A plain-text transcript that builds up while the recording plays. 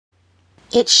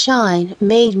Its shine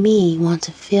made me want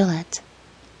to feel it,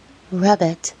 rub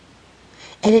it,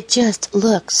 and it just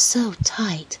looked so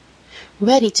tight,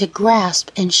 ready to grasp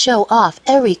and show off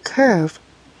every curve,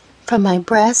 from my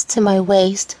breast to my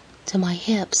waist to my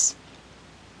hips.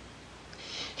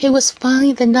 It was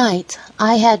finally the night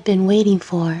I had been waiting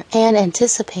for and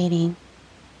anticipating.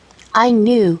 I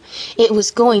knew it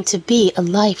was going to be a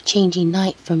life-changing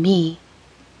night for me.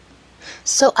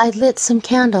 So I lit some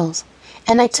candles,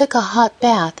 and I took a hot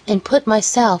bath and put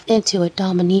myself into a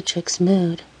dominatrix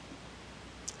mood.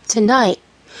 Tonight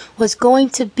was going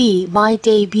to be my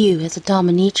debut as a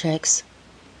dominatrix.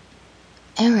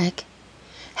 Eric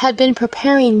had been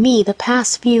preparing me the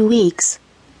past few weeks,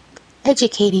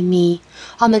 educating me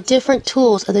on the different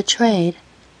tools of the trade,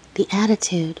 the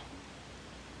attitude.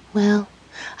 Well,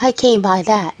 I came by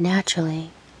that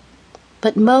naturally.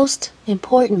 But most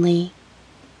importantly,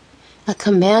 a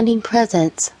commanding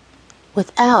presence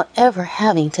without ever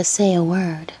having to say a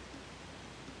word.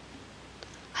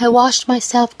 I washed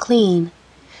myself clean,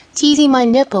 teasing my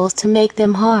nipples to make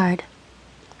them hard,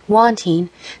 wanting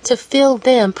to feel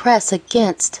them press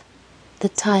against the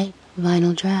tight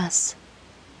vinyl dress.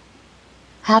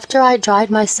 After I dried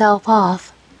myself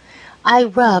off, I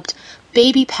rubbed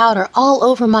baby powder all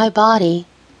over my body.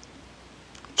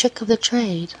 Trick of the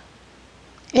trade.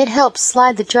 It helps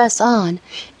slide the dress on,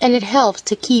 and it helps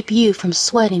to keep you from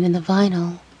sweating in the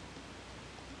vinyl.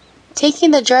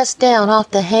 Taking the dress down off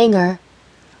the hanger,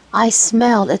 I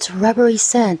smelled its rubbery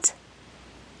scent.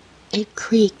 It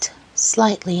creaked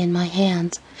slightly in my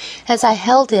hands. As I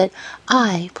held it,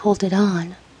 I pulled it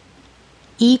on,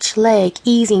 each leg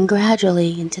easing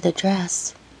gradually into the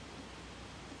dress.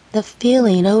 The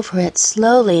feeling over it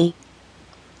slowly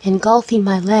engulfing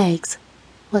my legs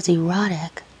was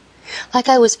erotic, like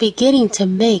I was beginning to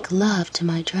make love to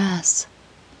my dress.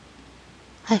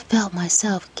 I felt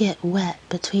myself get wet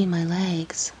between my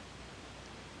legs.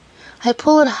 I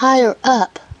pulled it higher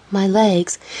up my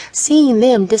legs, seeing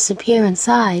them disappear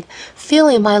inside,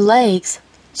 feeling my legs,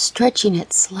 stretching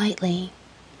it slightly,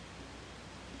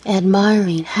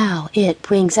 admiring how it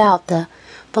brings out the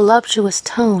voluptuous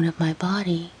tone of my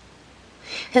body.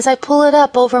 As I pull it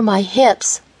up over my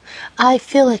hips, I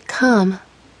feel it come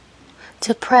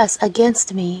to press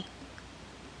against me.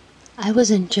 I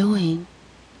was enjoying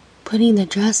putting the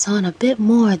dress on a bit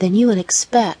more than you would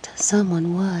expect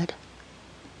someone would.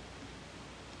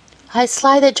 I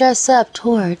slide the dress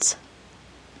upwards,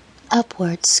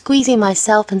 squeezing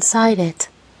myself inside it,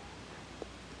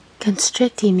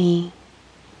 constricting me,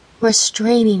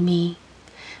 restraining me,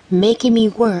 making me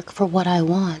work for what I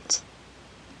want.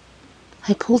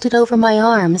 I pulled it over my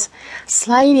arms,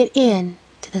 sliding it in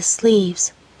to the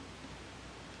sleeves.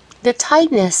 The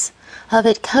tightness of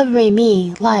it covering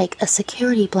me like a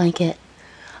security blanket,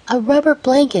 a rubber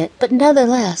blanket, but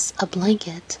nonetheless a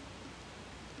blanket.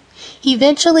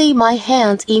 Eventually my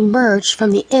hands emerged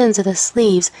from the ends of the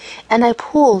sleeves, and I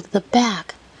pulled the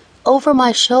back over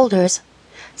my shoulders,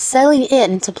 settling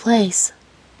it into place.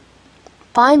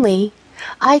 Finally,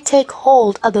 I take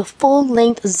hold of the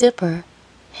full-length zipper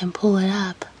and pull it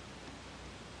up.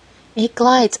 It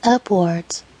glides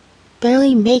upwards,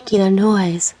 barely making a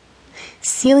noise,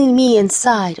 sealing me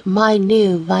inside my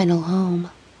new vinyl home.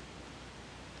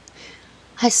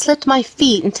 I slipped my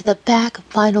feet into the back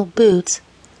vinyl boots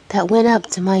that went up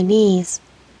to my knees.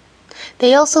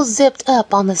 They also zipped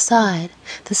up on the side.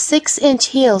 The 6-inch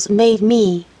heels made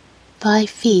me 5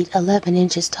 feet 11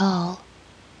 inches tall.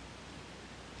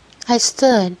 I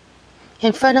stood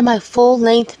in front of my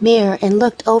full-length mirror and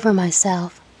looked over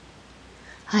myself.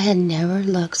 I had never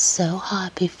looked so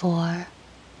hot before.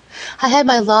 I had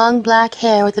my long black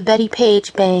hair with the Betty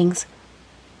Page bangs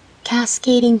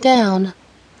cascading down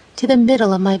to the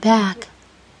middle of my back,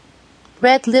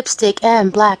 red lipstick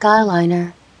and black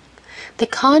eyeliner. The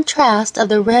contrast of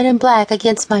the red and black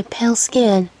against my pale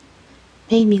skin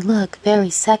made me look very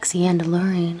sexy and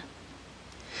alluring.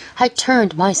 I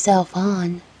turned myself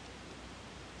on.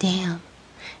 Damn,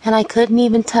 and I couldn't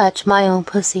even touch my own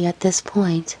pussy at this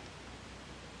point.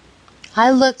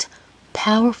 I looked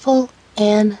powerful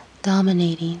and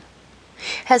dominating.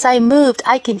 As I moved,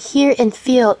 I could hear and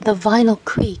feel the vinyl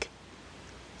creak,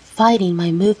 fighting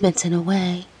my movements in a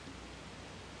way.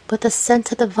 But the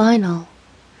scent of the vinyl,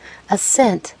 a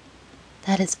scent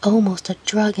that is almost a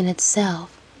drug in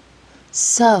itself,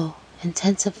 so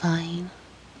intensifying.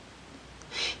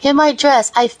 In my dress,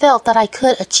 I felt that I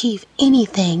could achieve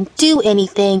anything, do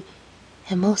anything,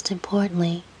 and most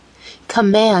importantly,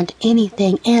 command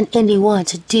anything and anyone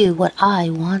to do what I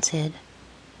wanted.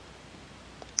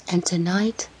 And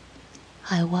tonight,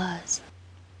 I was.